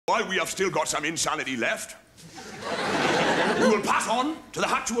while we have still got some insanity left, we will pass on to the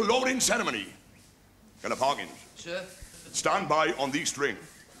actual lowering ceremony. Colonel Parkins. Sir? Stand by on the string.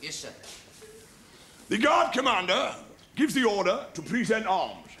 Yes, sir. The guard commander gives the order to present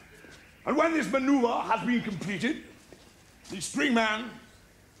arms. And when this maneuver has been completed, the string man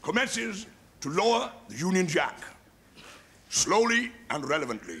commences to lower the Union Jack, slowly and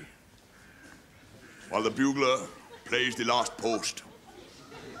relevantly, while the bugler plays the last post.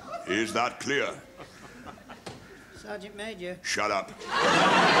 Is that clear? Sergeant Major. Shut up.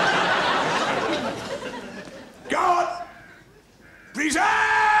 Guard! Present!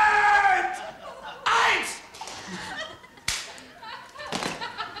 Eins!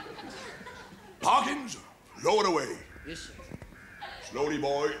 Parkins, lower away. Yes, sir. Slowly,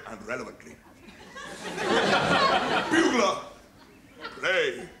 boy, and relevantly. Bugler,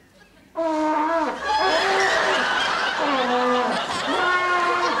 play.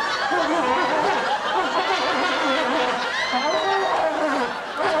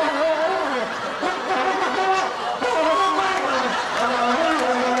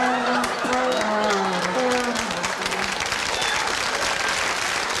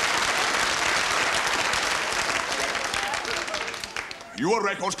 Your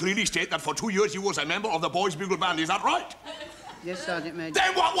records clearly state that for 2 years you was a member of the Boys' Bugle Band. Is that right? Yes, Sergeant Major.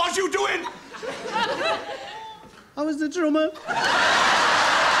 Then what was you doing? I was the drummer.